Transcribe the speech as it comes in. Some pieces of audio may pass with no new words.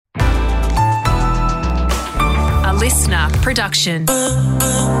listener production. Brooke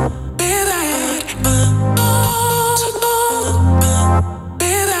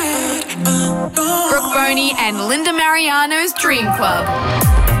Boney and Linda Mariano's Dream Club.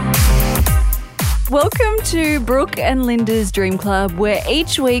 Welcome to Brooke and Linda's Dream Club, where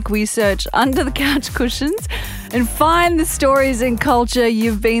each week we search under the couch cushions and find the stories and culture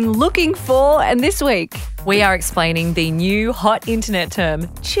you've been looking for. And this week, we are explaining the new hot internet term,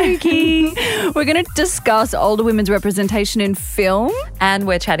 cheugy. We're going to discuss older women's representation in film. And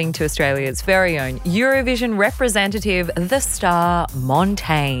we're chatting to Australia's very own Eurovision representative, the star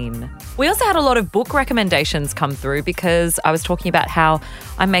Montaigne. We also had a lot of book recommendations come through because I was talking about how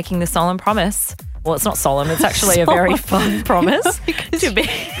I'm making the solemn promise. Well, it's not solemn. It's actually a very fun promise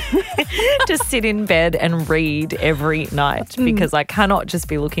to sit in bed and read every night because I cannot just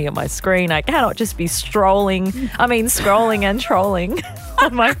be looking at my screen. I cannot just be scrolling and trolling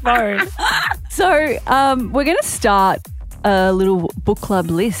on my phone. So we're going to start a little book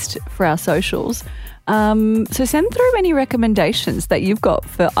club list for our socials. So send through any recommendations that you've got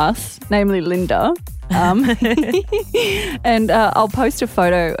for us, namely Linda. And I'll post a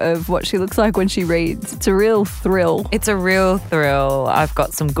photo of what she looks like when she reads. It's a real thrill. It's a real thrill. I've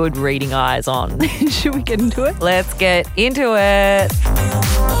got some good reading eyes on. Should we get into it? Let's get into it.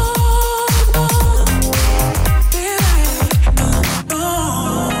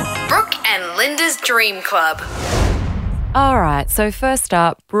 Brooke and Linda's Dream Club. All right, so first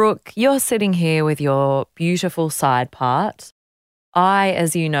up, Brooke, you're sitting here with your beautiful side part. I,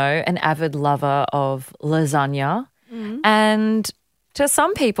 as you know, an avid lover of lasagna. And to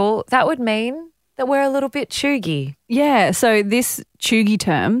some people, that would mean that we're a little bit cheugy. Yeah, so this cheugy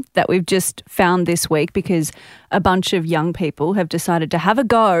term that we've just found this week because a bunch of young people have decided to have a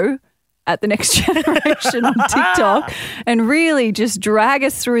go at the next generation on TikTok and really just drag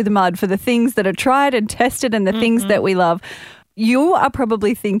us through the mud for the things that are tried and tested and the things that we love. You are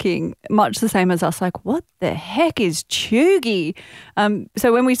probably thinking much the same as us, like, what the heck is cheugy?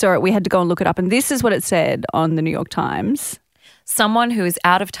 So when we saw it, we had to go and look it up. And this is what it said on the New York Times. Someone who is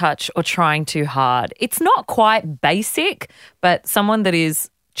out of touch or trying too hard. It's not quite basic, but someone that is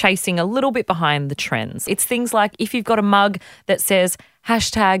chasing a little bit behind the trends. It's things like if you've got a mug that says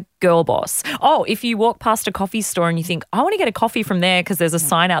 #girlboss. Oh, if you walk past a coffee store and you think, I want to get a coffee from there because there's a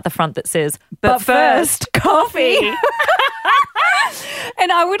sign out the front that says, but first, coffee.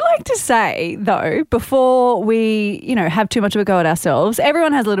 And I would like to say, though, before we, have too much of a go at ourselves,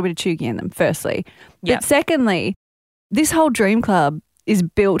 everyone has a little bit of cheugy in them, firstly. Yeah. But secondly, this whole Dream Club is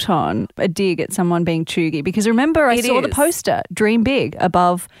built on a dig at someone being cheugy. Because remember, I saw the poster, Dream Big,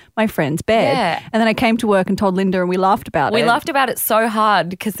 above my friend's bed. Yeah. And then I came to work and told Linda and we laughed about it. We laughed about it so hard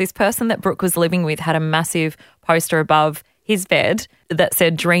because this person that Brooke was living with had a massive poster above his bed that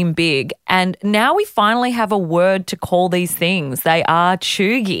said Dream Big. And now we finally have a word to call these things. They are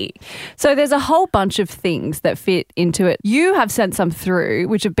cheugy. So there's a whole bunch of things that fit into it. You have sent some through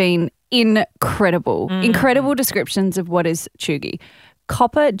which have been incredible. Incredible descriptions of what is cheugy.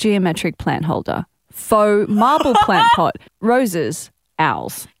 Copper geometric plant holder, faux marble plant pot, roses,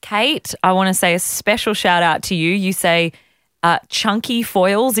 owls. Kate, I want to say a special shout out to you. You say chunky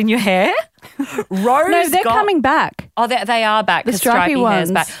foils in your hair. Rose No, they're coming back. Oh, they are back. The stripy hair's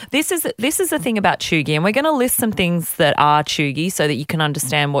ones. back. This is the thing about cheugy, and we're going to list some things that are cheugy so that you can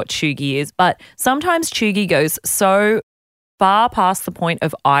understand what cheugy is. But sometimes cheugy goes so far past the point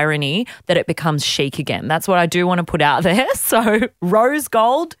of irony that it becomes chic again. That's what I do want to put out there. So rose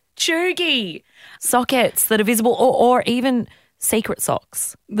gold, cheugy. Sockets that are visible or even secret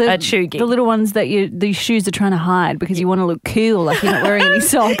socks are cheugy. The little ones that the shoes are trying to hide because you want to look cool, like you're not wearing any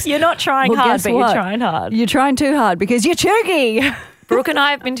socks. You're not trying hard, but you're trying hard. You're trying too hard because you're cheugy. Brooke and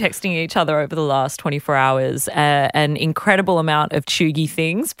I have been texting each other over the last 24 hours an incredible amount of cheugy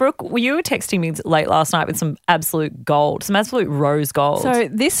things. Brooke, you were texting me late last night with some absolute gold, some absolute rose gold. So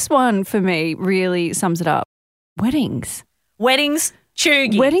this one for me really sums it up. Weddings. Weddings,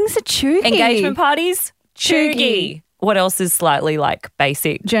 cheugy. Weddings are cheugy. Engagement parties, cheugy. Cheugy. What else is slightly like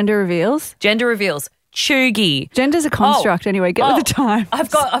basic? Gender reveals. Gender reveals, cheugy. Gender's a construct anyway. Get with the time.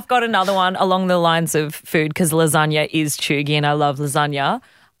 I've got another one along the lines of food because lasagna is cheugy and I love lasagna.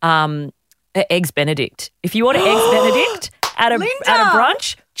 Eggs Benedict. If you order Eggs Benedict at a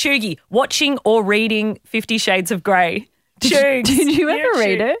brunch, cheugy. Watching or reading 50 Shades of Grey. Did you ever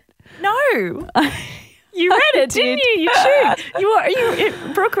read it? No. You read it, didn't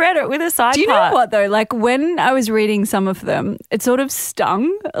you? Brooke read it with a side part. Do you know what, though? Like, when I was reading some of them, it sort of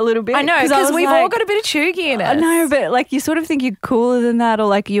stung a little bit. I know, because we've all got a bit of cheugy in it. I know, but, like, you sort of think you're cooler than that or,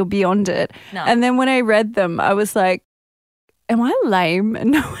 like, you're beyond it. No. And then when I read them, I was like, am I lame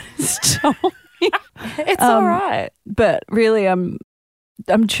and no one has told me? It's all right. But really, I'm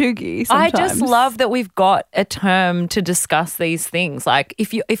chuggy sometimes. I just love that we've got a term to discuss these things. Like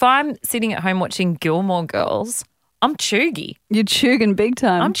if I'm sitting at home watching Gilmore Girls, I'm chuggy. You're chugging big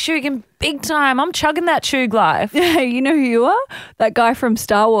time. I'm chugging big time. I'm chugging that chug life. Yeah, you know who you are? That guy from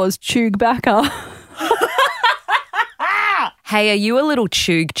Star Wars, Chewbacca. Hey, are you a little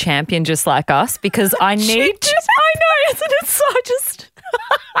chug champion just like us? Because I need to. I know, isn't it so just...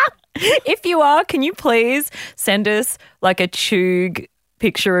 If you are, can you please send us like a chug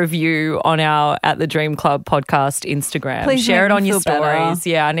picture of you on our At the Dream Club podcast Instagram. Please share it on your feel stories. better.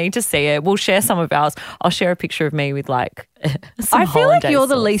 Yeah, I need to see it. We'll share some of ours. I'll share a picture of me with like some I feel like holiday you're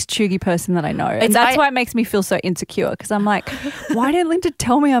the sauce. least chuggy person that I know. And that's why it makes me feel so insecure because I'm like, why didn't Linda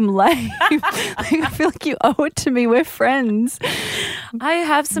tell me I'm lame? I feel like you owe it to me. We're friends. I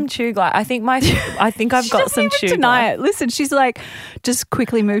have some chug life. I think I've got some chug deny life. it. Listen, she's like, just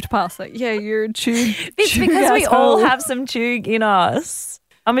quickly moved past like, yeah, you're a chug. It's chug because we all asshole. have some chug in us.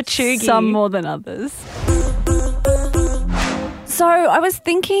 I'm a chuggy. Some more than others. So I was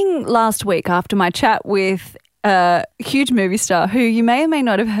thinking last week after my chat with a huge movie star who you may or may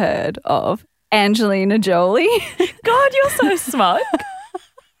not have heard of, Angelina Jolie. God, you're so smug.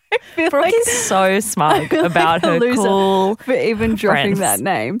 Brooke is so smug about her cool for even dropping friends. that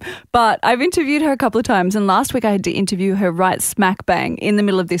name. But I've interviewed her a couple of times, and last week I had to interview her right smack bang in the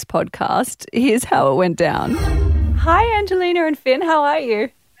middle of this podcast. Here's how it went down. Hi, Angelina and Finn. How are you?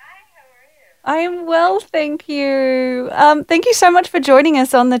 I am well, thank you. Thank you so much for joining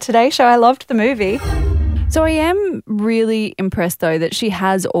us on the Today Show. I loved the movie. So I am really impressed, though, that she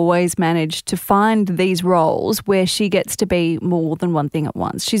has always managed to find these roles where she gets to be more than one thing at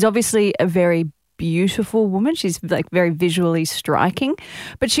once. She's obviously a very beautiful woman. She's like very visually striking,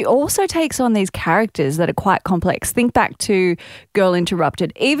 but she also takes on these characters that are quite complex. Think back to Girl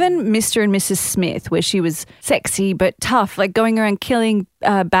Interrupted, even Mr. and Mrs. Smith, where she was sexy but tough, like going around killing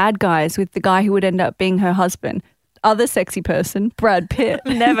bad guys with the guy who would end up being her husband. Other sexy person, Brad Pitt.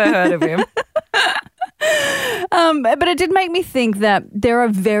 Never heard of him. But it did make me think that there are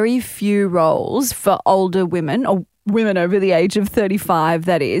very few roles for older women or women over the age of 35,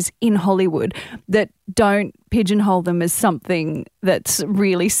 that is, in Hollywood that don't pigeonhole them as something that's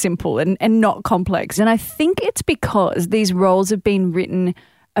really simple and not complex. And I think it's because these roles have been written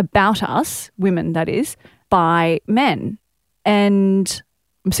about us, women that is, by men. And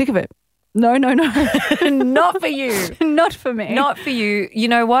I'm sick of it. No. Not for you. Not for me. Not for you. You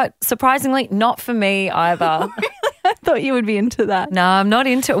know what? Surprisingly, not for me either. I thought you would be into that. No, I'm not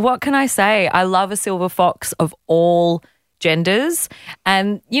into it. What can I say? I love a silver fox of all genders.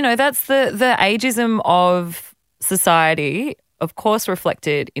 And, you know, that's the ageism of society, of course,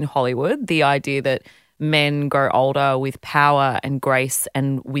 reflected in Hollywood, the idea that men grow older with power and grace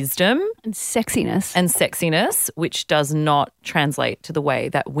and wisdom. And sexiness. And sexiness, which does not translate to the way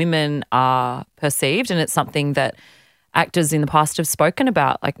that women are perceived. And it's something that actors in the past have spoken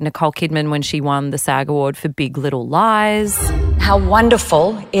about, like Nicole Kidman when she won the SAG Award for Big Little Lies. How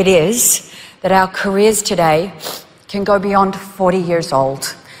wonderful it is that our careers today can go beyond 40 years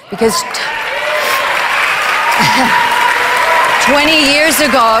old. Because 20 years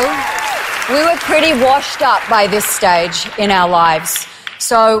ago, we were pretty washed up by this stage in our lives.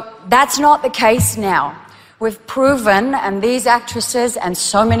 So that's not the case now. We've proven, and these actresses and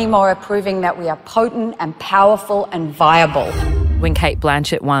so many more are proving that we are potent and powerful and viable. When Cate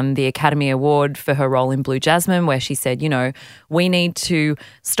Blanchett won the Academy Award for her role in Blue Jasmine, where she said, you know, we need to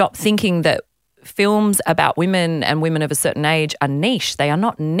stop thinking that films about women and women of a certain age are niche. They are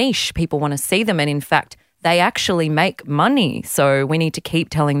not niche. People want to see them. And in fact, they actually make money. So we need to keep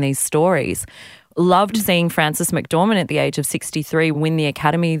telling these stories. Loved seeing Frances McDormand at the age of 63 win the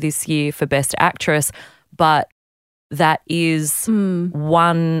Academy this year for Best Actress. But that is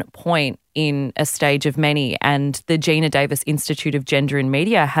one point in a stage of many. And the Gina Davis Institute of Gender and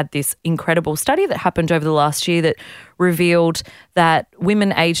Media had this incredible study that happened over the last year that revealed that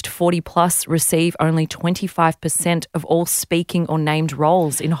women aged 40 plus receive only 25% of all speaking or named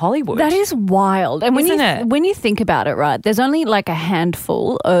roles in Hollywood. That is wild. And Isn't it? when you think about it, right, there's only like a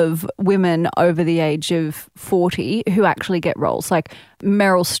handful of women over the age of 40 who actually get roles, like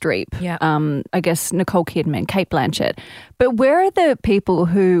Meryl Streep, Yeah. I guess Nicole Kidman, Cate Blanchett. But where are the people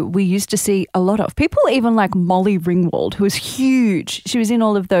who we used to see a lot of? People even like Molly Ringwald, who was huge. She was in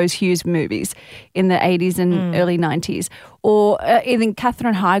all of those Hughes movies in the 80s and early 90s. Or even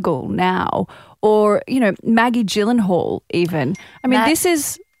Katherine Heigl now. Or, you know, Maggie Gyllenhaal even. I mean, this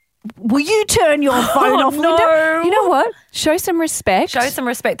is will you turn your phone off, no. Linda? You know what? Show some respect. Show some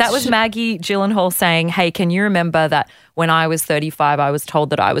respect. That was Maggie Gyllenhaal saying, hey, can you remember that when I was 35, I was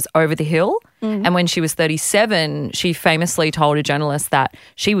told that I was over the hill? And when she was 37, she famously told a journalist that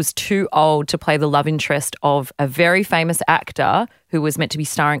she was too old to play the love interest of a very famous actor who was meant to be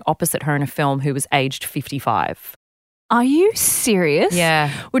starring opposite her in a film who was aged 55. Are you serious?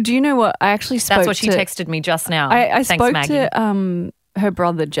 Yeah. Well, do you know what? I actually spoke That's what she to, texted me just now. I Thanks, spoke Maggie. to her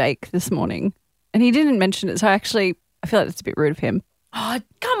brother Jake this morning, and he didn't mention it. So I feel like it's a bit rude of him. Oh,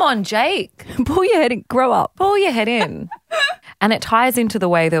 come on, Jake. Pull your head in, grow up. Pull your head in. And it ties into the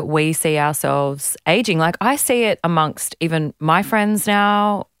way that we see ourselves aging. Like I see it amongst even my friends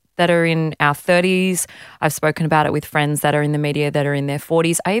now that are in our 30s. I've spoken about it with friends that are in the media that are in their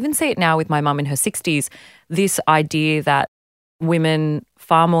 40s. I even see it now with my mum in her 60s, this idea that women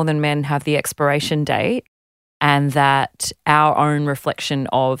far more than men have the expiration date, and that our own reflection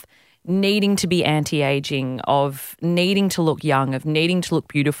of needing to be anti-aging, of needing to look young, of needing to look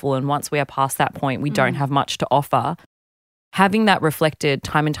beautiful, and once we are past that point, we don't have much to offer. Having that reflected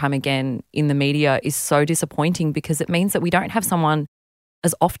time and time again in the media is so disappointing because it means that we don't have someone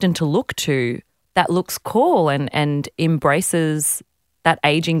as often to look to that looks cool and embraces that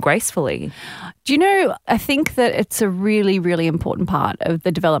aging gracefully. Do you know, I think that it's a really, really important part of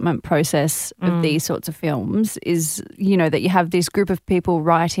the development process of these sorts of films is, you know, that you have this group of people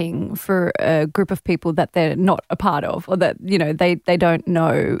writing for a group of people that they're not a part of, or that, you know, they don't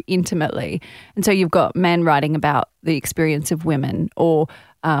know intimately. And so you've got men writing about the experience of women, or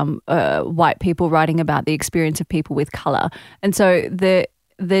white people writing about the experience of people with colour. And so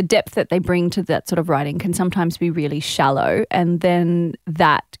the depth that they bring to that sort of writing can sometimes be really shallow, and then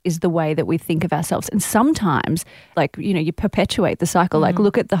that is the way that we think of ourselves. And sometimes, like, you know, you perpetuate the cycle. Like,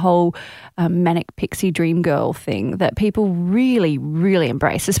 look at the whole manic pixie dream girl thing that people really, really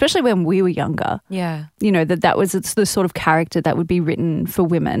embrace, especially when we were younger. Yeah. You know, it's the sort of character that would be written for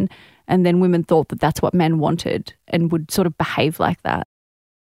women, and then women thought that that's what men wanted and would sort of behave like that.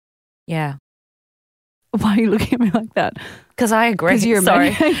 Yeah. Why are you looking at me like that? Because I agree. Because you're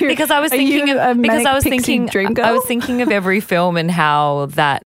Sorry. manic. Because I was Are you thinking a of because manic I was pixie thinking dream girl? I was thinking of every film and how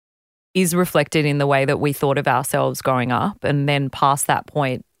that is reflected in the way that we thought of ourselves growing up, and then past that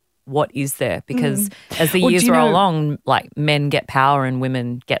point, what is there? Because as the years roll along, like, men get power and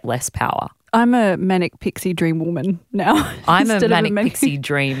women get less power. I'm a manic pixie dream woman now. I'm a instead of manic pixie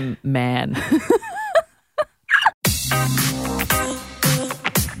dream man.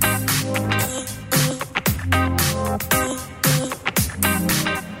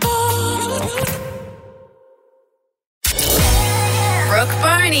 Brooke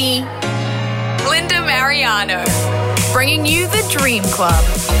Boney, Linda Mariano, bringing you the Dream Club.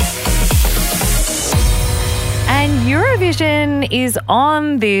 And Eurovision is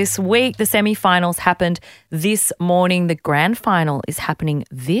on this week. The semi-finals happened this morning. The grand final is happening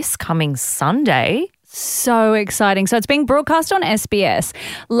this coming Sunday. So exciting. So it's being broadcast on SBS.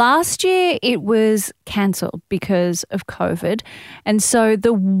 Last year it was cancelled because of COVID. And so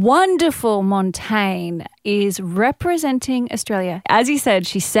the wonderful Montaigne is representing Australia. As you said,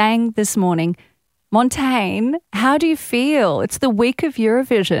 she sang this morning. Montaigne, how do you feel? It's the week of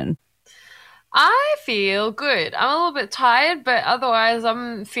Eurovision. I feel good. I'm a little bit tired, but otherwise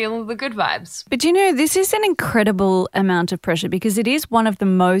I'm feeling the good vibes. But you know, this is an incredible amount of pressure because it is one of the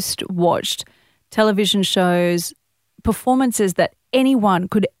most watched television shows, performances that anyone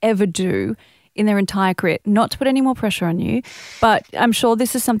could ever do in their entire career. Not to put any more pressure on you, but I'm sure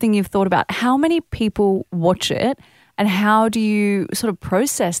this is something you've thought about. How many people watch it, and how do you sort of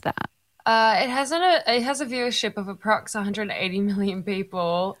process that? It has a viewership of approx 180 million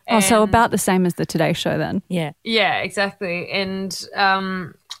people. Oh, so and- about the same as the Today Show then. Yeah. Yeah, exactly. And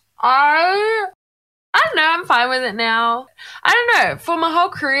I don't know, I'm fine with it now. I don't know. For my whole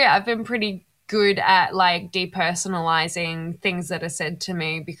career, I've been pretty good at like depersonalizing things that are said to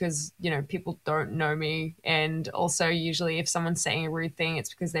me because, you know, people don't know me. And also usually if someone's saying a rude thing, it's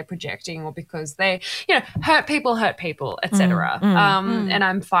because they're projecting or because they, you know, hurt people, etc. And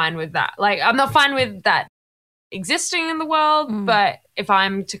I'm fine with that. Like, I'm not fine with that existing in the world, but if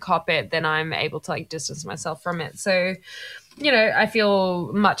I'm to cop it, then I'm able to like distance myself from it. So, you know, I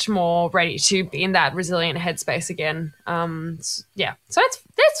feel much more ready to be in that resilient headspace again. Yeah, so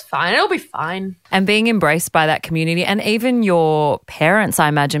it's fine. It'll be fine. And being embraced by that community, and even your parents, I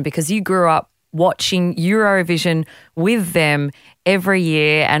imagine, because you grew up watching Eurovision with them every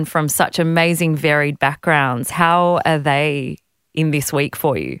year and from such amazing varied backgrounds. How are they in this week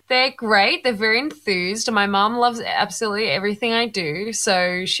for you? They're great. They're very enthused. My mom loves absolutely everything I do,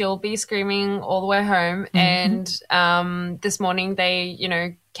 so she'll be screaming all the way home. And this morning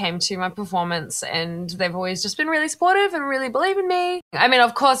they, came to my performance and they've always just been really supportive and really believe in me. I mean,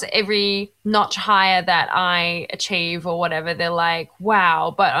 of course, every notch higher that I achieve or whatever, they're like,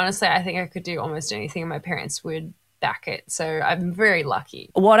 wow. But honestly, I think I could do almost anything and my parents would back it. So I'm very lucky.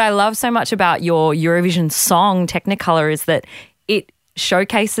 What I love so much about your Eurovision song, Technicolor, is that it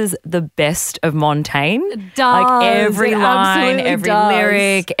showcases the best of Montaigne. It does. Like every It line, absolutely every does.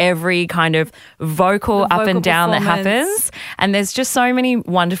 lyric, every kind of vocal up and down that performance. happens. And there's just so many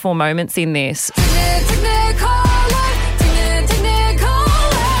wonderful moments in this.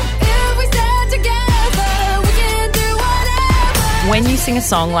 When you sing a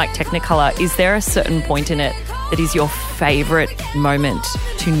song like Technicolor, is there a certain point in it that is your favourite moment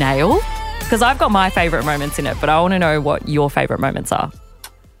to nail? Because I've got my favourite moments in it, but I want to know what your favourite moments are.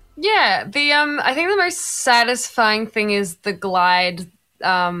 Yeah, I think the most satisfying thing is the glide.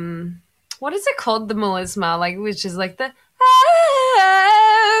 What is it called? The melisma, which is like the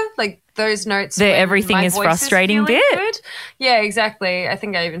like those notes. The when everything my is voice frustrating feeling bit? Good. Yeah, exactly. I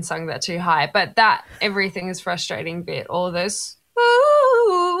think I even sung that too high, but that everything is frustrating bit. All of those.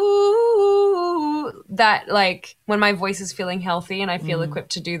 That when my voice is feeling healthy and I feel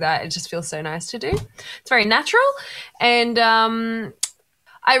equipped to do that, it just feels so nice to do. It's very natural. And I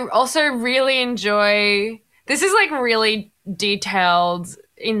also really enjoy, this is really detailed,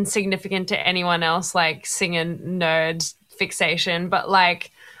 insignificant to anyone else, singer nerd fixation, but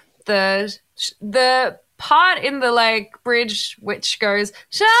the part in the bridge which goes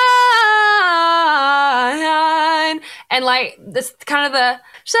shine, and this kind of the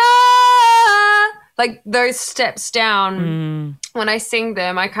shine, those steps down. When I sing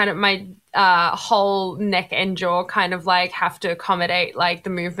them, I kind of my whole neck and jaw kind of have to accommodate the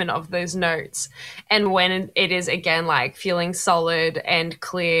movement of those notes. And when it is again feeling solid and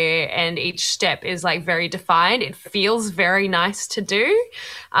clear and each step is very defined, it feels very nice to do,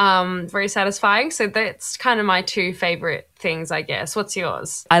 very satisfying. So that's kind of my two favorite things, I guess. What's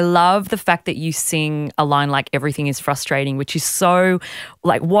yours? I love the fact that you sing a line like everything is frustrating, which is so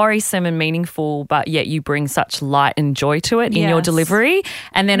worrisome and meaningful, but yet you bring such light and joy to it in your Yes. delivery.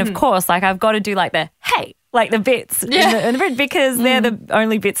 And then of course, I've got to do the hey, the bits in the bit, because they're the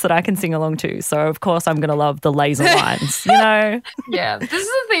only bits that I can sing along to. So of course I'm going to love the laser lines, Yeah, this is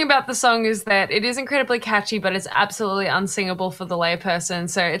the thing about the song, is that it is incredibly catchy, but it's absolutely unsingable for the layperson.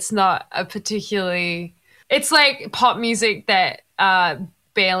 So it's not a particularly... It's pop music that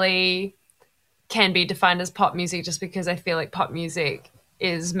barely can be defined as pop music, just because I feel pop music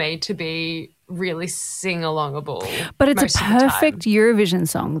is made to be really sing-alongable. But it's most a of the time. perfect Eurovision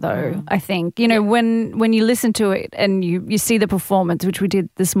song, though, I think. When you listen to it and you see the performance, which we did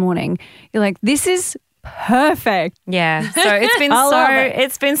this morning, you're like, this is perfect. Yeah. So it's been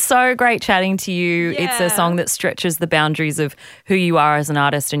it's been so great chatting to you. Yeah. It's a song that stretches the boundaries of who you are as an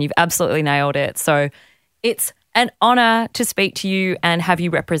artist, and you've absolutely nailed it. So it's an honour to speak to you and have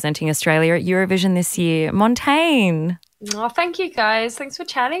you representing Australia at Eurovision this year. Montaigne. Oh, thank you, guys. Thanks for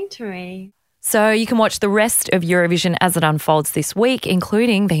chatting to me. So you can watch the rest of Eurovision as it unfolds this week,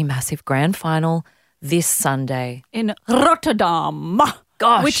 including the massive grand final this Sunday. In Rotterdam.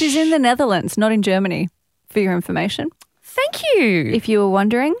 Gosh. Which is in the Netherlands, not in Germany, for your information. Thank you. If you were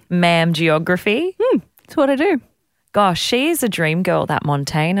wondering, Ma'am Geography. it's what I do. Gosh, she is a dream girl, that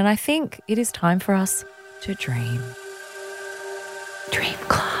Montaigne, and I think it is time for us to dream. Dream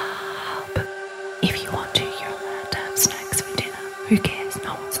Club. If you want to, you're allowed to have snacks for dinner. Who cares?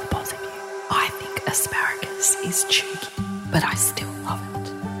 No one's the boss of you. I think asparagus is cheeky, but I still love it.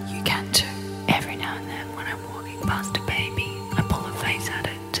 You can too. Every now and then when I'm walking past a baby, I pull a face at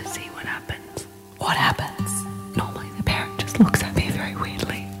it to see what happens. What happens? Normally the parent just looks at me very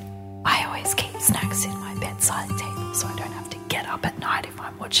weirdly. I always keep snacks in my bedside table so I don't have to get up at night if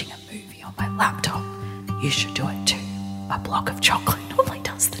I'm watching a movie on my laptop. You should do it too. A block of chocolate normally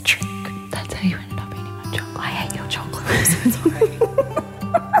does the trick. That's how you ended up eating my chocolate. I hate your chocolate. I'm so sorry.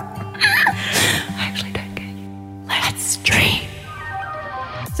 I actually don't get you. Let's dream.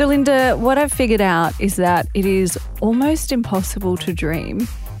 So, Linda, what I've figured out is that it is almost impossible to dream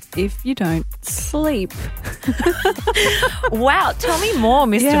if you don't sleep. Wow, tell me more,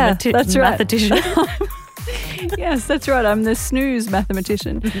 Mr. Yeah, that's right. Mathematician. Yes, that's right. I'm the snooze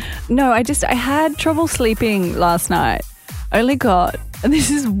mathematician. No, I had trouble sleeping last night. I only got and this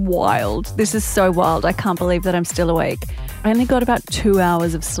is wild. This is so wild. I can't believe that I'm still awake. I only got about 2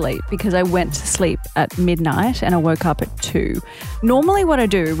 hours of sleep because I went to sleep at midnight and I woke up at 2. Normally what I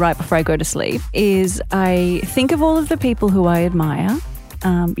do right before I go to sleep is I think of all of the people who I admire.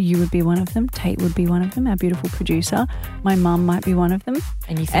 You would be one of them. Tate would be one of them, our beautiful producer. My mum might be one of them.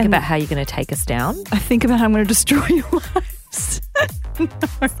 And you think about how you're going to take us down? I think about how I'm going to destroy your lives.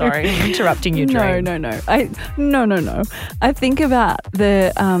 No. Sorry, I'm interrupting your dream. No. No. I think about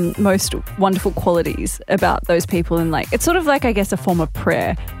the most wonderful qualities about those people, and like it's sort of like, I guess, a form of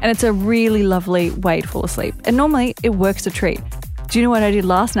prayer, and it's a really lovely way to fall asleep. And normally it works a treat. Do you know what I did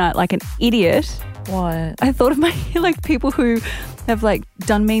last night? Like an idiot. What? I thought of like people who have like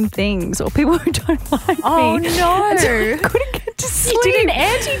done mean things or people who don't like me. Oh no! And so I couldn't get to sleep. You did an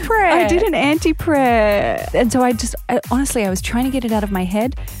anti-prayer. I did an anti-prayer, and so honestly, I was trying to get it out of my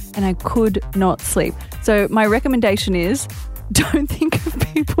head, and I could not sleep. So my recommendation is, don't think of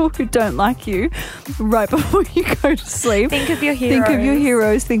people who don't like you right before you go to sleep. Think of your heroes. Think of your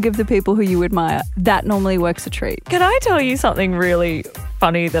heroes. Think of the people who you admire. That normally works a treat. Can I tell you something really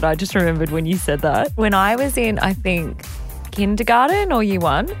funny that I just remembered when you said that? When I was in, I think, kindergarten or year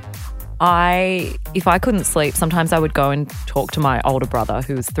 1, if I couldn't sleep, sometimes I would go and talk to my older brother,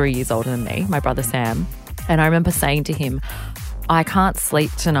 who was 3 years older than me, my brother Sam. And I remember saying to him, I can't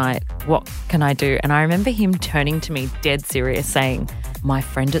sleep tonight. What can I do? And I remember him turning to me dead serious saying, my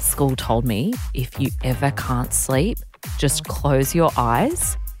friend at school told me if you ever can't sleep, just close your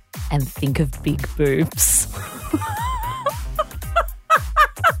eyes and think of big boobs.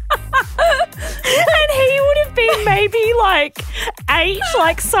 And he would have been maybe like 8,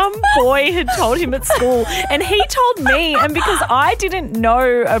 like some boy had told him at school, and he told me, and because I didn't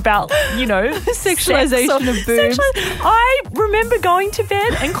know about, Sexualization of boobs. I remember going to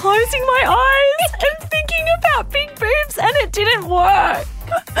bed and closing my eyes and thinking about big boobs, and it didn't work.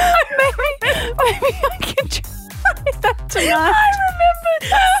 Maybe I can try that tonight. I remember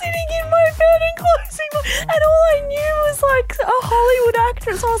sitting in my bed and closing my, and all I knew was like a Hollywood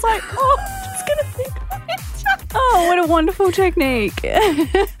actress. I was like, oh, it's gonna think of it. Oh, what a wonderful technique.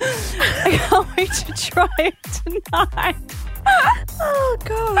 I can't wait to try it tonight. Oh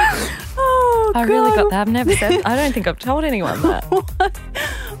God. Oh, I really got that. I've never said, I don't think I've told anyone that.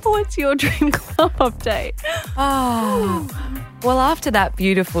 What's your Dream Club update? Oh. Well, after that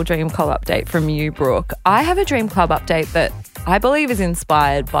beautiful Dream Club update from you, Brooke, I have a Dream Club update that I believe is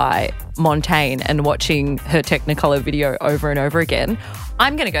inspired by Montaigne and watching her Technicolor video over and over again.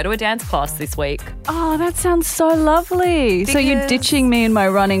 I'm going to go to a dance class this week. Oh, that sounds so lovely. So you're ditching me in my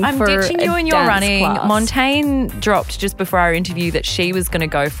running I'm for ditching you in your dance running. class. Montaigne dropped just before our interview that she was going to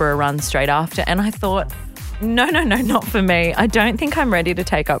go for a run straight after. And I thought, no, not for me. I don't think I'm ready to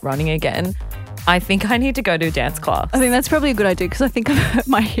take up running again. I think I need to go to a dance class. I think that's probably a good idea because I think I've hurt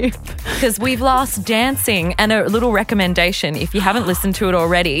my hip. Because we've lost dancing. And a little recommendation, if you haven't listened to it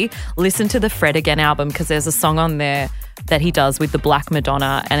already, listen to the Fred Again album, because there's a song on there that he does with the Black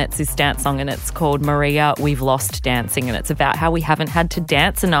Madonna, and it's this dance song, and it's called Maria, We've Lost Dancing, and it's about how we haven't had to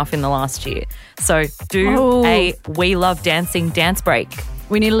dance enough in the last year. So do a We Love Dancing dance break.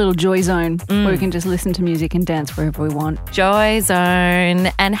 We need a little Joy Zone where we can just listen to music and dance wherever we want. Joy Zone.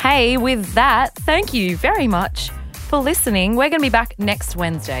 And hey, with that, thank you very much for listening. We're going to be back next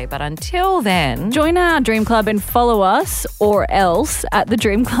Wednesday, but until then, Join our Dream Club and follow us or else at the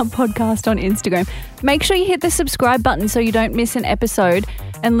Dream Club Podcast on Instagram. Make sure you hit the subscribe button so you don't miss an episode,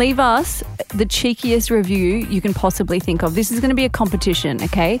 and leave us the cheekiest review you can possibly think of. This is going to be a competition,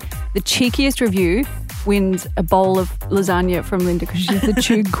 okay? The cheekiest review wins a bowl of lasagna from Linda because she's the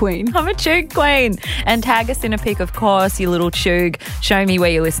Chug Queen. I'm a Chug Queen. And tag us in a pic, of course, you little Chug. Show me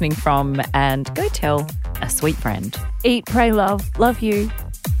where you're listening from and go tell a sweet friend. Eat, pray, love. Love you.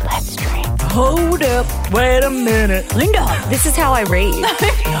 Let's drink. Hold up. Wait a minute. Linda, this is how I read.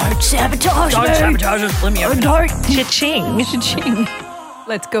 Don't sabotage Don't sabotage us. Let me open Don't. Cha-ching. Cha-ching.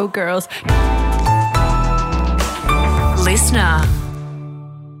 Let's go, girls. Listener.